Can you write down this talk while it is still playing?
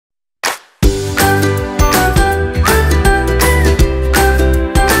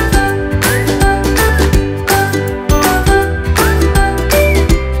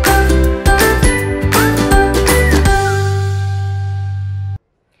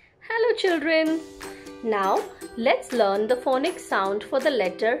children. Now let's learn the phonic sound for the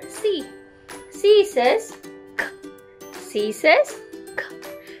letter C. C says K. C says K.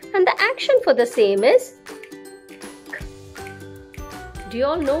 And the action for the same is K. Do you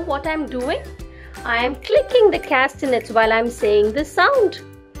all know what I'm doing? I am clicking the castanets while I'm saying the sound.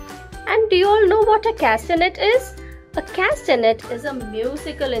 And do you all know what a castanet is? A castanet is a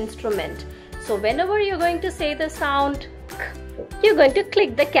musical instrument. So whenever you're going to say the sound K, you're going to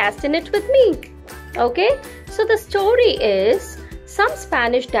click the castanet with me. Okay? So the story is some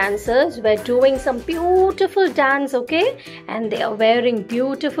Spanish dancers were doing some beautiful dance, okay? And they are wearing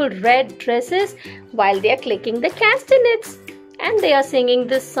beautiful red dresses while they are clicking the castanets. And they are singing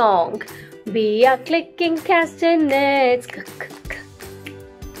this song. We are clicking castanets.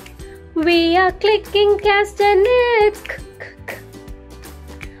 We are clicking castanets.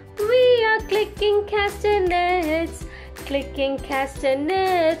 We are clicking castanets. Clicking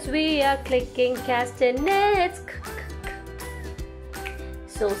castanets. We are clicking castanets.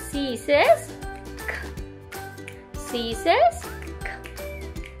 So C says K. C says K.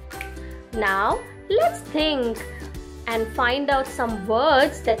 Now let's think and find out some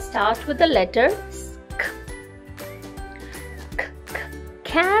words that start with the letter K. K, K,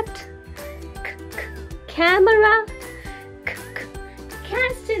 cat, K, K, camera, K, K,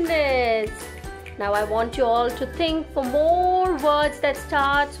 castanets. Now I want you all to think for more words that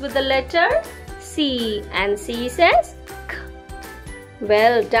starts with the letter C, and C says K.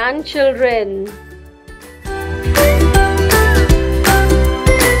 Well done, children.